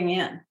moving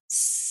in.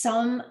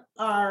 Some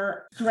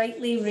are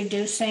greatly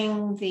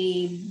reducing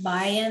the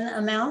buy-in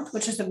amount,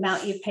 which is the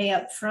amount you pay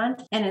up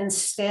front, and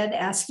instead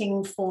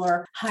asking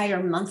for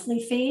higher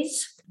monthly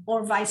fees,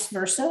 or vice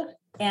versa,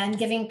 and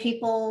giving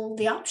people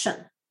the option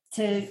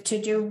to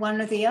do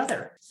one or the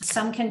other.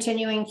 Some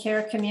continuing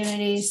care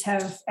communities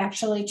have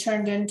actually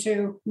turned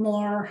into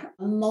more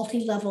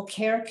multi-level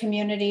care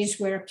communities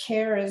where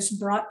care is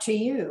brought to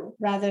you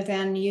rather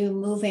than you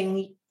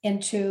moving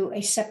into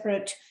a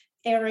separate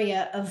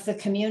area of the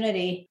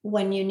community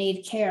when you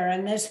need care.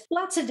 And there's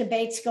lots of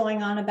debates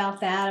going on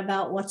about that,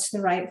 about what's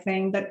the right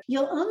thing, but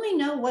you'll only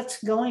know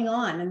what's going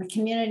on in the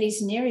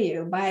communities near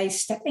you by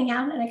stepping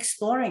out and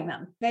exploring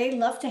them. They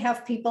love to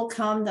have people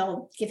come.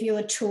 They'll give you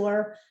a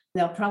tour.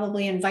 They'll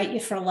probably invite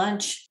you for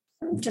lunch,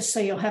 just so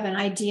you'll have an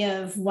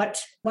idea of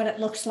what it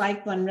looks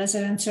like when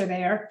residents are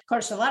there. Of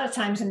course, a lot of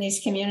times in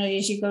these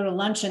communities, you go to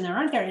lunch and there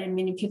aren't very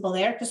many people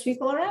there because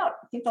people are out.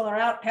 People are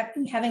out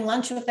having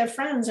lunch with their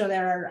friends, or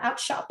they're out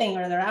shopping,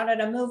 or they're out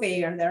at a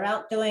movie, or they're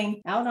out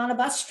on a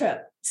bus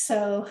trip.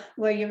 So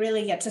where you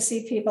really get to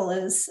see people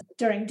is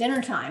during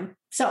dinner time.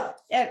 So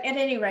at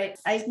any rate,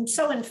 I'm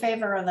so in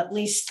favor of at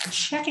least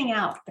checking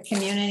out the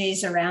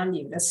communities around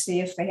you to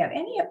see if they have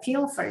any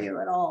appeal for you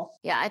at all.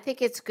 Yeah, I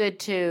think it's good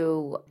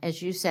to,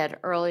 as you said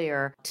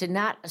earlier, to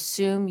not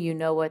assume you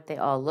know what they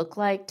all look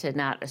like, to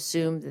not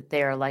assume that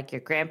they are like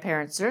your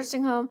grandparents'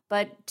 nursing home,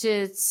 but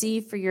to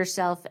see for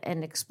yourself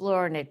and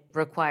explore. And it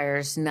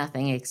requires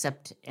nothing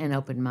except an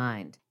open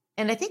mind.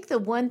 And I think the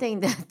one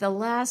thing that the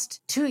last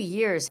 2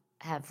 years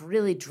have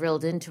really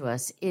drilled into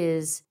us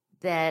is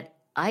that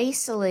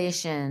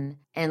isolation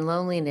and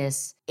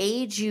loneliness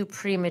age you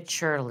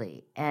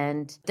prematurely.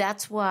 And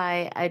that's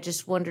why I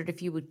just wondered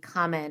if you would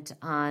comment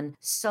on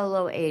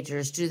solo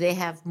agers.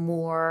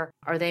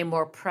 Are they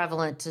more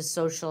prevalent to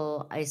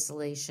social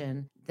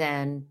isolation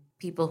than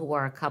people who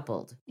are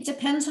coupled? It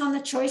depends on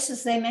the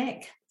choices they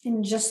make,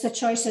 and just the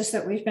choices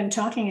that we've been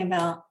talking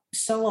about.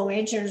 Solo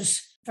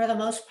agers, for the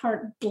most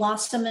part,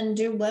 blossom and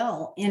do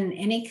well in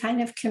any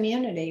kind of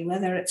community,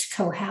 whether it's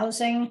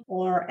co-housing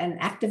or an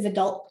active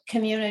adult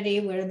community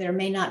where there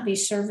may not be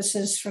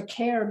services for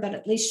care, but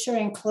at least you're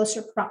in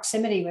closer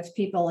proximity with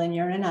people and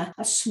you're in a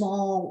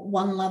small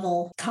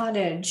one-level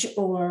cottage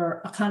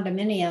or a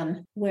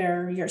condominium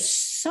where you're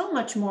so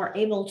much more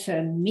able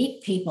to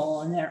meet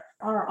people, and there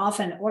are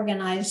often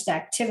organized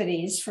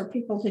activities for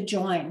people to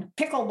join.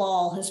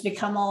 Pickleball has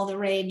become all the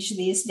rage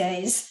these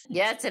days.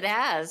 Yes, it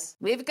has.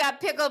 We've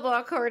got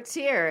pickleball courts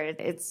here.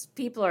 It's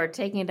people are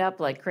taking it up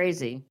like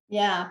crazy.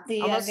 Yeah,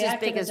 almost the as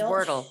big as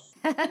Wordle.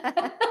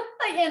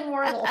 And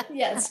Wordle,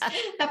 yes.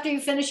 After you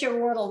finish your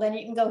Wordle, then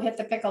you can go hit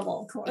the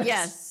pickleball course.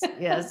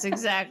 Yes,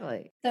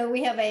 exactly. So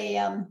we have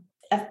a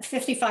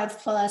 55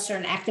 plus or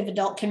an active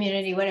adult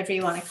community, whatever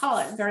you want to call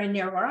it, very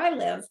near where I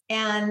live.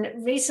 And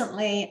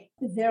recently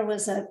there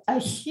was a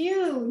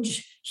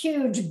huge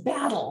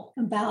battle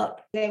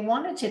about they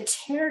wanted to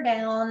tear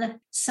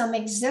down some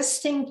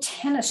existing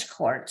tennis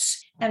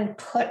courts and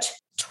put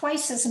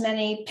twice as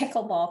many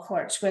pickleball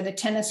courts where the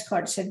tennis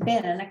courts had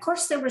been. And of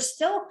course, there were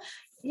still,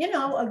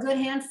 a good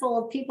handful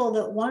of people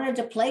that wanted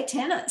to play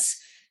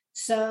tennis.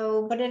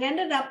 So, but it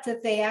ended up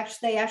that they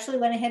actually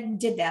went ahead and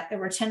did that. There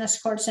were tennis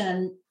courts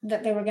and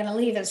that they were going to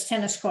leave as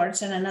tennis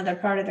courts in another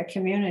part of the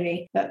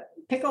community. But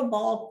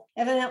pickleball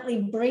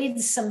evidently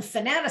breeds some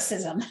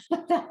fanaticism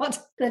about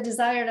the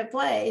desire to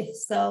play.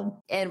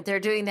 And they're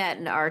doing that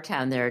in our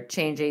town. They're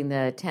changing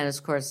the tennis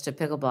courts to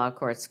pickleball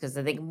courts because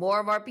I think more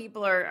and more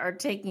people are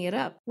taking it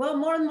up. Well,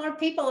 more and more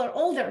people are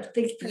older.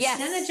 The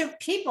percentage of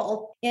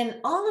people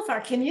in all of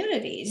our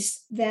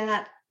communities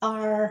that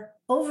are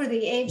over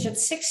the age of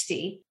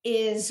 60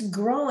 is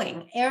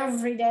growing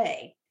every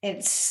day.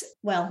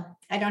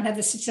 I don't have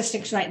the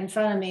statistics right in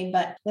front of me,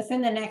 but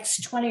within the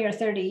next 20 or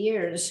 30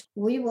 years,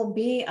 we will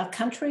be a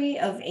country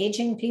of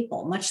aging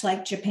people, much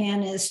like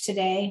Japan is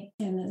today.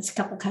 And there's a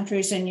couple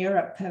countries in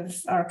Europe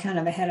are kind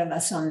of ahead of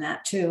us on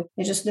that too.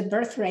 The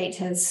birth rate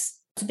has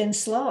been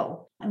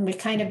slow, and we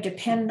kind of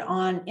depend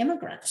on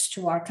immigrants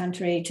to our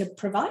country to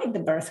provide the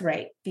birth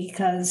rate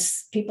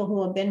because people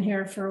who have been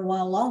here for a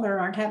while longer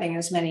aren't having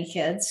as many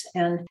kids.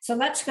 And so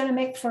that's going to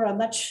make for a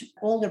much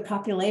older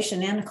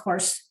population. And of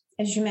course,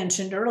 as you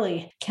mentioned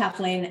early,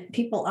 Kathleen,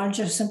 people are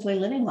just simply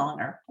living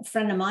longer. A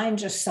friend of mine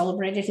just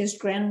celebrated his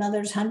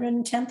grandmother's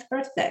 110th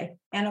birthday,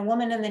 and a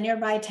woman in the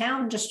nearby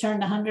town just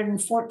turned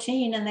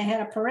 114, and they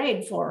had a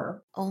parade for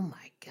her. Oh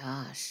my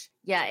gosh.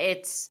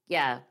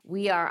 Yeah,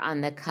 we are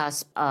on the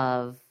cusp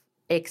of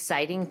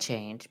exciting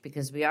change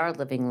because we are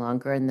living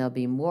longer and there'll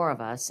be more of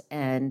us.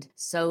 And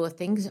so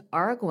things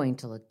are going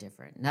to look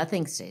different.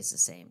 Nothing stays the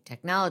same.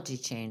 Technology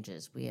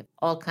changes. We have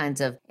all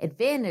kinds of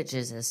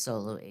advantages as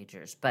solo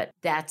agers, but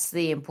that's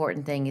the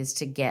important thing, is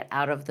to get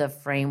out of the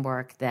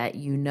framework that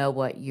you know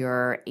what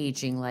your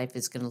aging life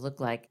is going to look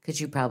like, because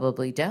you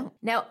probably don't.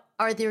 Now,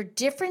 are there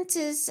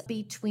differences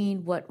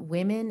between what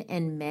women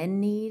and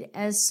men need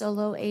as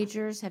solo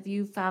agers? Have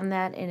you found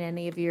that in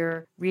any of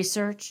your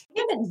research?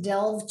 I haven't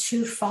delved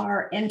too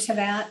far into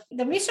that.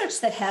 The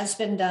research that has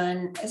been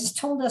done has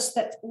told us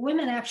that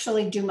women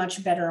actually do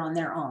much better on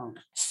their own.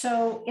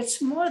 So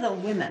it's more the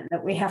women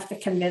that we have to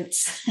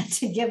convince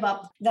to give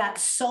up that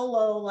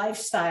solo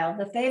lifestyle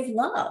that they've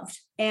loved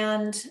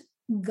and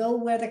go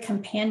where the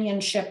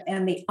companionship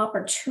and the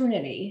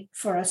opportunity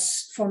for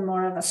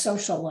more of a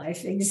social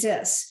life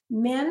exists.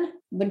 Men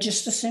would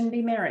just as soon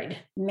be married.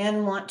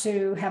 Men want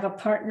to have a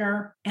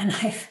partner. And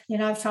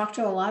I've talked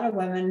to a lot of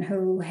women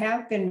who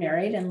have been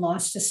married and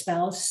lost a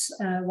spouse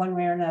one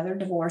way or another,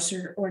 divorce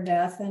or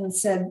death, and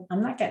said,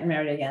 I'm not getting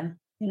married again.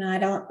 I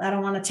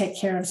don't want to take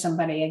care of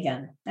somebody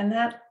again. And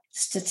that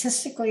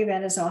statistically,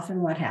 that is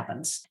often what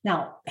happens.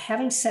 Now,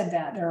 having said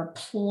that, there are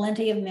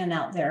plenty of men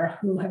out there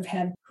who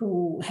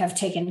have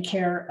taken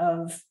care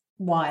of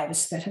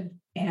wives that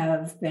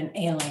have been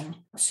ailing.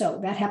 So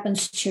that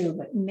happens too.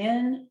 But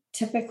men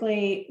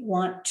typically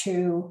want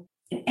to,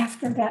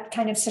 after that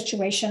kind of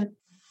situation,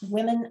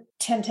 women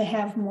tend to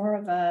have more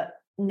of a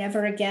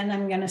never again,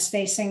 I'm going to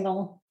stay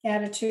single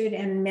attitude.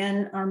 And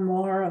men are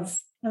more of,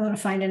 I want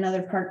to find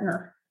another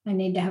partner. I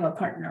need to have a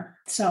partner.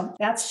 So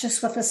that's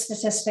just what the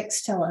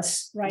statistics tell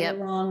us, right or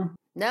wrong.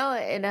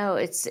 No,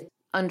 it's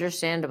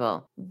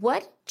understandable.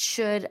 What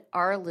should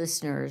our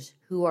listeners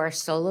who are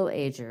solo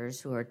agers,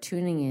 who are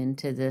tuning in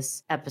to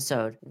this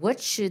episode, what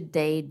should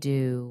they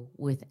do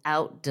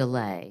without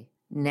delay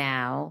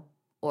now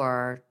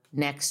or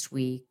next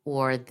week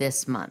or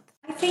this month?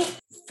 I think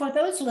for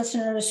those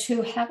listeners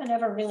who haven't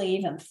ever really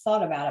even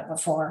thought about it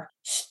before,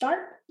 start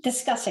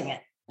discussing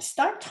it.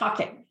 Start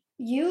talking.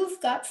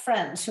 You've got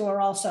friends who are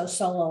also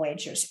solo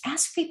agers.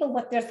 Ask people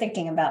what they're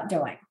thinking about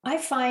doing. I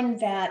find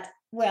that,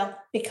 well,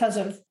 because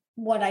of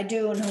what I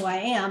do and who I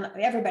am,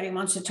 everybody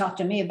wants to talk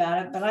to me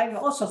about it. But I've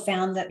also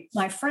found that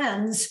my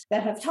friends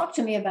that have talked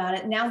to me about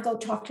it now go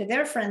talk to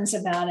their friends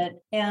about it.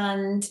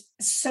 And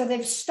so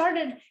they've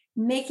started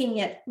making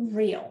it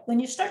real. When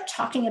you start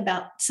talking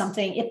about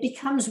something, it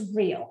becomes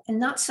real and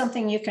not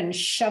something you can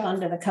shove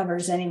under the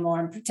covers anymore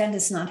and pretend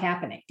it's not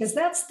happening. Because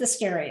that's the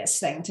scariest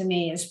thing to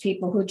me, is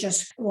people who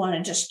just want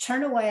to just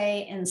turn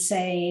away and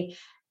say,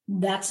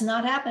 that's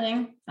not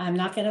happening. I'm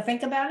not going to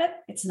think about it.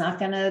 It's not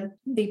going to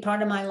be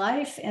part of my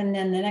life. And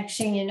then the next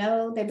thing you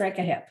know, they break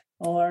a hip,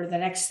 or the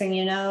next thing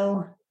you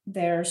know,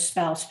 their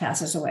spouse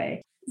passes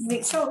away.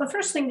 So the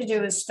first thing to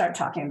do is start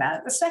talking about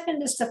it. The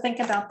second is to think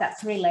about that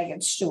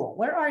three-legged stool.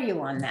 Where are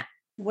you on that?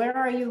 Where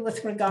are you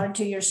with regard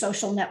to your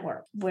social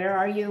network? Where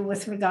are you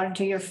with regard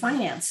to your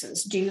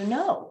finances? Do you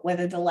know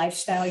whether the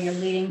lifestyle you're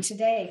leading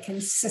today can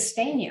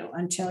sustain you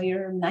until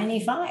you're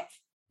 95?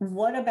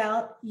 What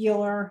about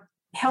your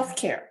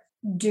healthcare?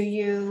 Do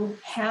you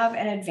have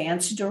an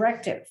advance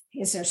directive?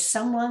 Is there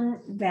someone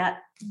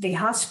that the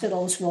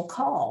hospitals will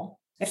call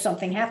if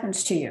something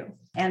happens to you?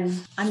 And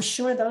I'm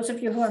sure those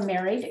of you who are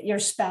married, your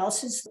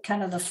spouse is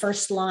kind of the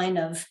first line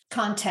of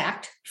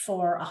contact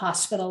for a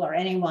hospital or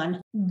anyone,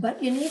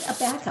 but you need a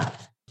backup.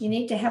 You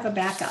need to have a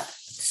backup.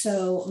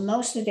 So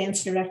most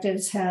advance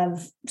directives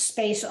have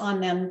space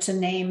on them to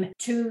name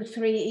 2,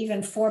 3,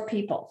 even 4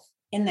 people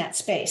in that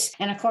space.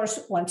 And of course,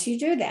 once you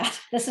do that,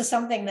 this is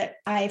something that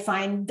I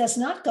find does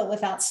not go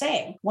without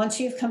saying.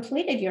 Once you've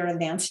completed your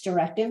advance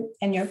directive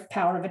and your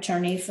power of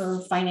attorney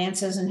for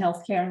finances and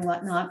healthcare and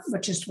whatnot,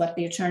 which is what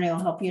the attorney will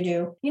help you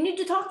do, you need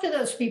to talk to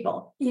those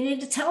people. You need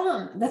to tell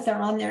them that they're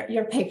on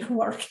your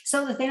paperwork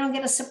so that they don't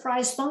get a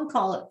surprise phone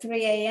call at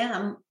 3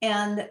 a.m.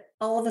 and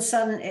all of a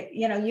sudden,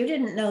 you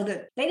didn't know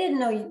that they didn't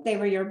know they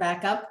were your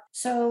backup.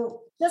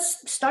 So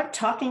just start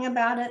talking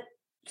about it.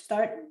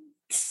 Start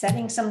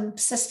setting some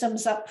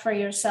systems up for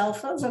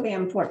yourself. Those are the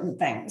important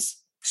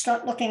things.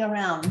 Start looking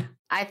around.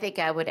 I think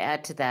I would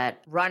add to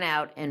that, run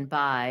out and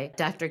buy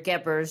Dr.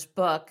 Geber's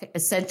book,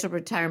 Essential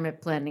Retirement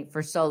Planning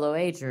for Solo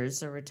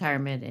Agers, a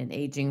retirement and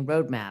aging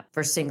roadmap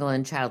for single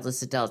and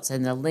childless adults.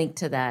 And the link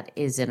to that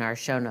is in our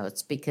show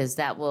notes, because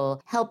that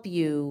will help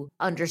you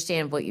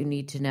understand what you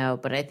need to know.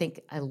 But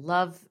I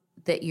love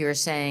that you're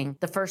saying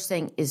the first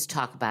thing is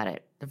talk about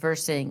it. The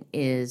first thing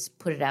is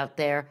put it out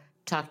there.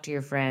 Talk to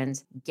your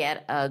friends.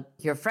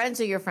 Your friends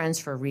are your friends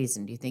for a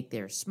reason. Do you think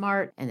they're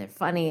smart and they're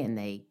funny and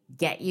they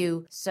get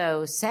you?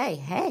 So say,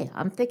 hey,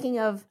 I'm thinking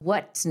of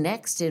what's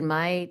next in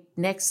my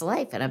next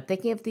life, and I'm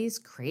thinking of these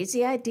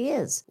crazy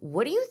ideas.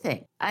 What do you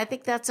think? I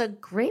think that's a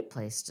great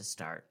place to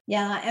start.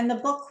 Yeah, and the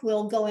book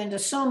will go into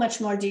so much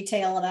more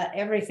detail about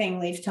everything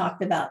we've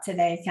talked about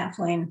today,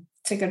 Kathleen.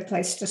 It's a good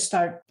place to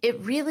start.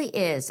 It really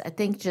is. I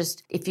think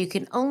just if you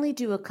can only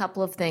do a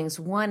couple of things.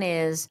 One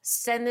is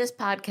send this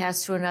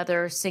podcast to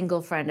another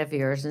single friend of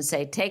yours and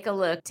say, take a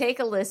look, take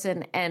a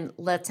listen, and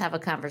let's have a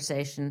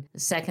conversation. The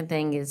second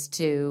thing is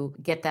to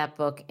get that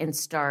book and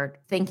start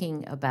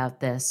thinking about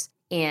this.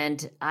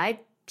 And I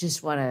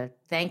just want to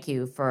thank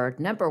you for,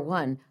 number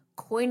one,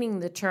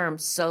 coining the term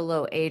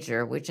solo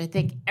ager, which I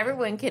think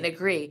everyone can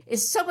agree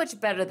is so much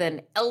better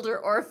than elder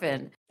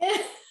orphan.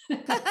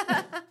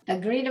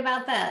 Agreed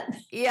about that.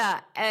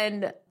 Yeah.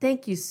 And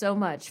thank you so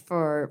much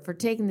for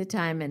taking the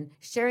time and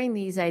sharing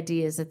these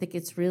ideas. I think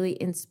it's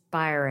really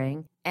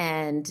inspiring.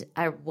 And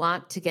I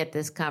want to get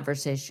this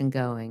conversation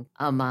going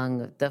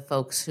among the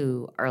folks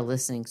who are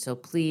listening. So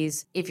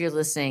please, if you're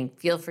listening,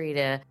 feel free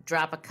to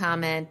drop a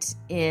comment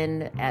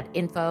in at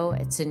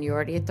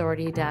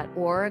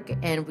info@seniorityauthority.org,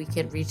 and we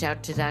can reach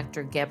out to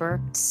Dr.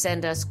 Geber.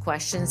 Send us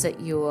questions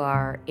that you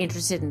are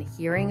interested in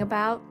hearing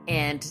about.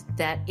 And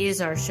that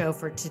is our show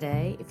for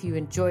today. If you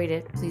enjoyed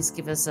it, please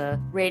give us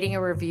a rating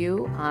or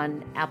review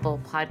on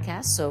Apple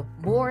Podcasts so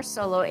more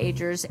solo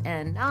agers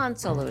and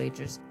non-solo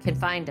agers can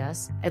find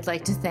us. I'd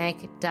like to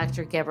thank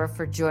Dr. Geber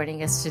for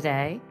joining us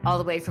today, all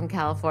the way from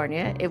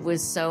California. It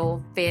was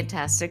so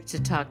fantastic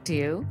to talk to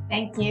you.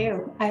 Thank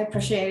you. I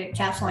appreciate it,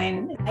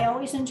 Kathleen. I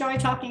always enjoy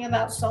talking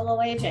about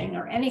solo aging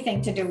or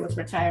anything to do with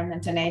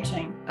retirement and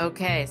aging.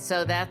 Okay,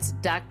 so that's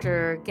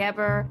Dr.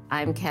 Geber.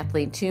 I'm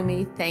Kathleen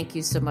Toomey. Thank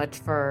you so much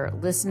for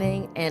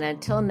listening. And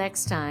until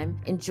next time,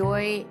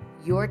 enjoy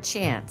your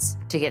chance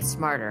to get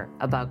smarter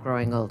about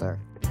growing older.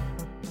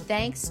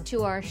 Thanks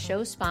to our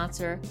show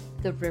sponsor,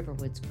 the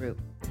Riverwoods Group,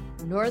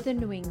 Northern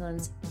New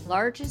England's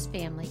largest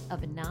family of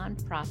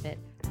nonprofit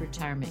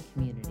retirement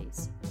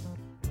communities,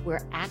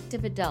 where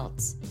active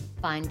adults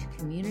find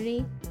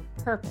community,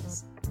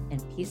 purpose,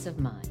 and peace of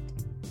mind.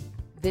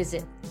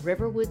 Visit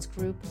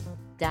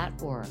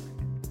riverwoodsgroup.org.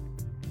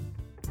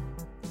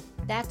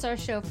 That's our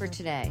show for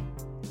today.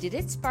 Did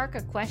it spark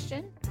a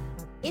question?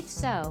 If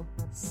so,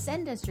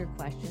 send us your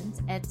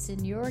questions at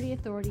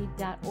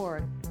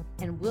seniorityauthority.org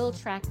and we'll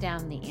track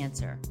down the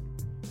answer.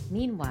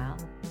 Meanwhile,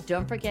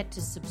 don't forget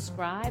to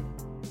subscribe,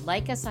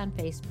 like us on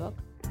Facebook,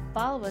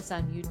 follow us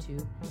on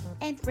YouTube,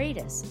 and rate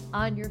us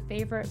on your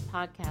favorite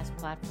podcast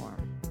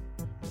platform.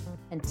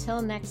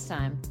 Until next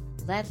time,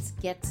 let's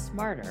get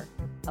smarter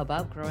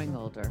about growing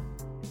older.